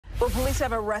Well, police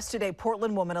have arrested a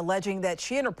Portland woman alleging that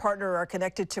she and her partner are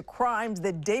connected to crimes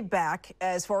that date back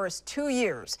as far as 2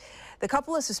 years. The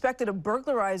couple is suspected of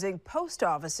burglarizing post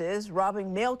offices,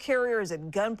 robbing mail carriers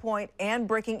at gunpoint, and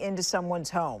breaking into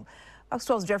someone's home. Fox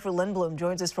 12's Jeffrey Lindblom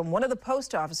joins us from one of the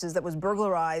post offices that was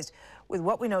burglarized with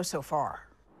what we know so far.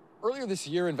 Earlier this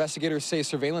year, investigators say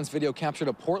surveillance video captured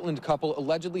a Portland couple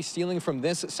allegedly stealing from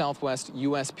this Southwest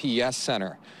USPS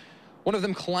center. One of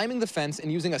them climbing the fence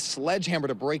and using a sledgehammer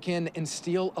to break in and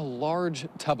steal a large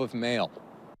tub of mail.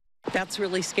 That's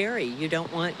really scary. You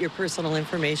don't want your personal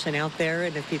information out there,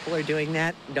 and if people are doing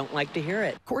that, don't like to hear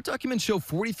it. Court documents show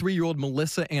 43-year-old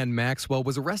Melissa Ann Maxwell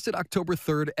was arrested October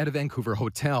 3rd at a Vancouver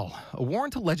hotel. A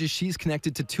warrant alleges she's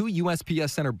connected to 2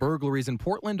 USPS Center burglaries in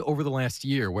Portland over the last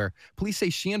year, where police say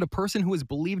she and a person who is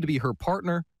believed to be her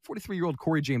partner, 43-year-old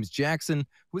Corey James Jackson,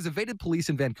 who has evaded police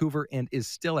in Vancouver and is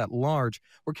still at large,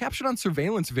 were captured on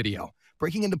surveillance video,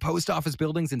 breaking into post office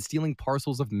buildings and stealing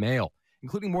parcels of mail,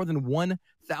 including more than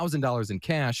 $1,000 in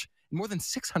cash and more than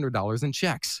 $600 in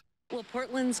checks. Well,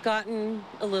 Portland's gotten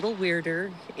a little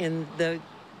weirder in the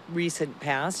recent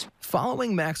past.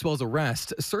 Following Maxwell's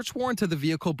arrest, a search warrant to the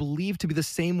vehicle believed to be the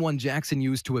same one Jackson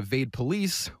used to evade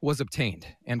police was obtained,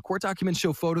 and court documents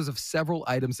show photos of several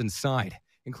items inside,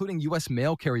 including U.S.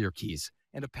 mail carrier keys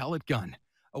and a pellet gun,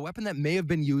 a weapon that may have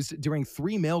been used during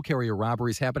 3 mail carrier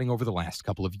robberies happening over the last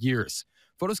couple of years.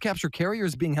 Photos capture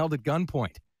carriers being held at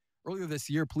gunpoint. Earlier this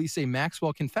year, police say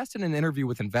Maxwell confessed in an interview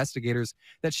with investigators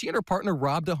that she and her partner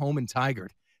robbed a home in Tigard,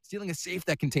 stealing a safe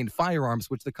that contained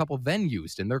firearms, which the couple then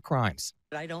used in their crimes.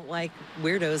 I don't like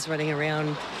weirdos running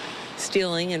around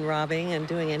stealing and robbing and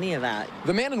doing any of that.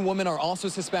 The man and woman are also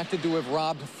suspected to have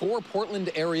robbed 4 Portland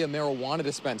area marijuana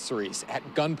dispensaries at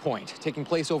gunpoint, taking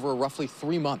place over a roughly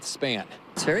 3-month span.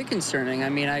 It's very concerning. I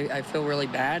mean, I feel really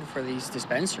bad for these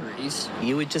dispensaries.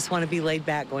 You would just want to be laid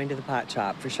back going to the pot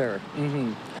shop for sure.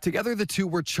 Together, the two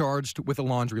were charged with a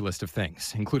laundry list of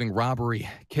things, including robbery,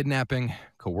 kidnapping,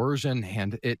 coercion,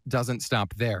 and it doesn't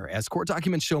stop there. As court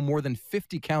documents show more than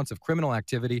 50 counts of criminal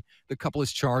activity the couple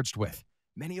is charged with,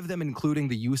 many of them including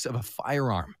the use of a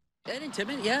firearm.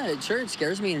 Yeah, sure, it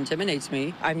scares me and intimidates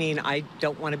me. I mean, I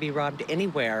don't want to be robbed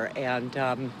anywhere, and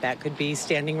that could be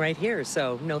standing right here,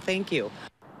 so no thank you.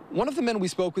 One of the men we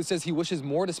spoke with says he wishes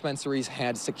more dispensaries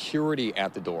had security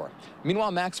at the door.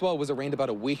 Meanwhile, Maxwell was arraigned about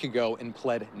a week ago and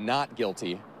pled not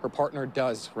guilty. Her partner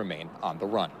does remain on the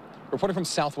run. Reporting from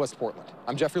Southwest Portland,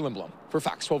 I'm Jeffrey Lindblom for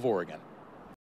Fox 12 Oregon.